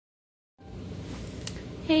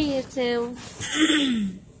Hey YouTube.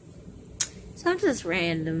 So I'm just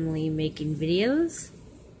randomly making videos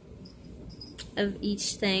of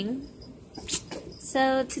each thing.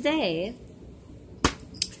 So today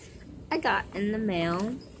I got in the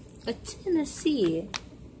mail a Tennessee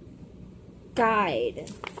guide.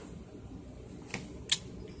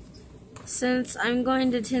 Since I'm going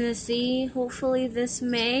to Tennessee hopefully this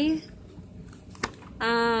May,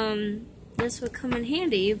 this would come in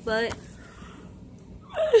handy, but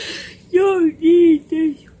you need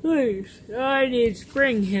this place. I need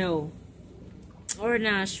Spring Hill. Or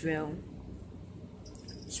Nashville.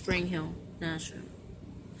 Spring Hill, Nashville.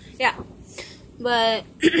 Yeah. But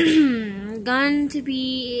I'm going to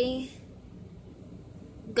be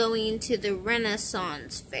going to the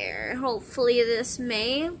Renaissance Fair. Hopefully this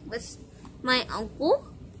May with my uncle.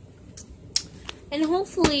 And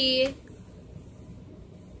hopefully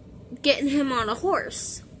getting him on a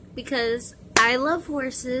horse. Because I love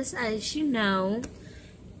horses, as you know.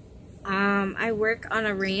 I work on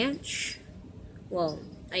a ranch. Well,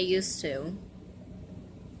 I used to.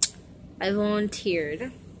 I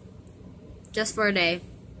volunteered. Just for a day.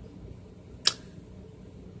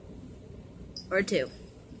 Or two.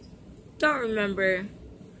 Don't remember.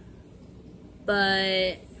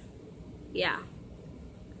 But, yeah.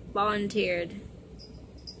 Volunteered.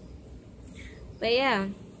 But yeah.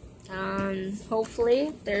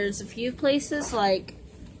 Hopefully there's a few places like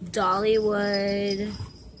Dollywood.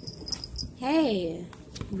 Hey,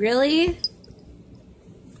 really?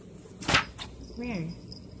 Where?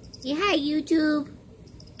 Yeah, hi YouTube.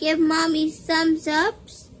 Give mommy thumbs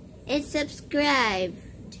ups and subscribe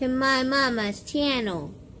to my mama's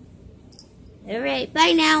channel. Alright,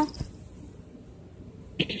 bye now.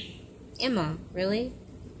 Emma, really?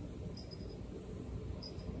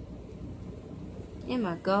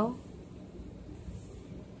 Emma, go.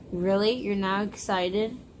 Really? You're now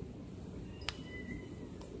excited?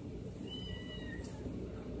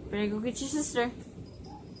 Better go get your sister.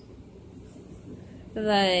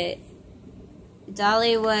 But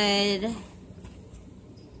Dollywood,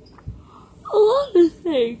 a lot of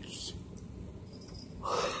things.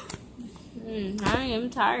 I am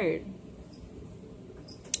tired.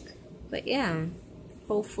 But yeah,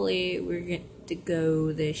 hopefully we're going to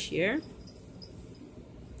go this year.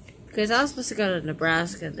 Because I was supposed to go to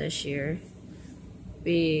Nebraska this year.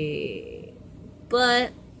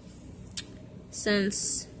 But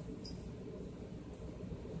since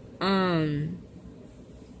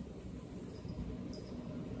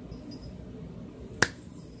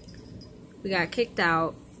we got kicked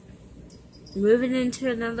out, moving into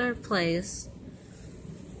another place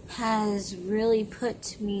has really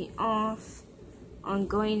put me off on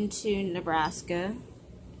going to Nebraska.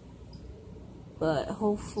 But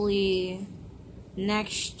hopefully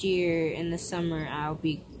next year in the summer I'll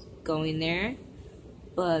be going there,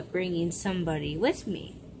 but bringing somebody with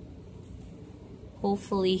me.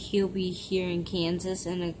 Hopefully he'll be here in Kansas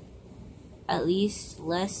in at least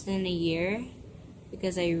less than a year,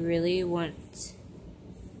 because I really want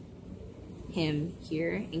him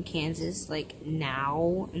here in Kansas like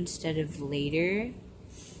now instead of later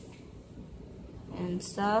and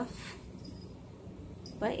stuff.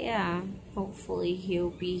 But yeah, hopefully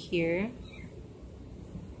he'll be here.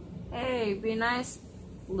 Hey, be nice,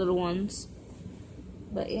 little ones.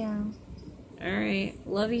 But yeah. Alright,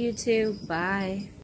 love you too. Bye.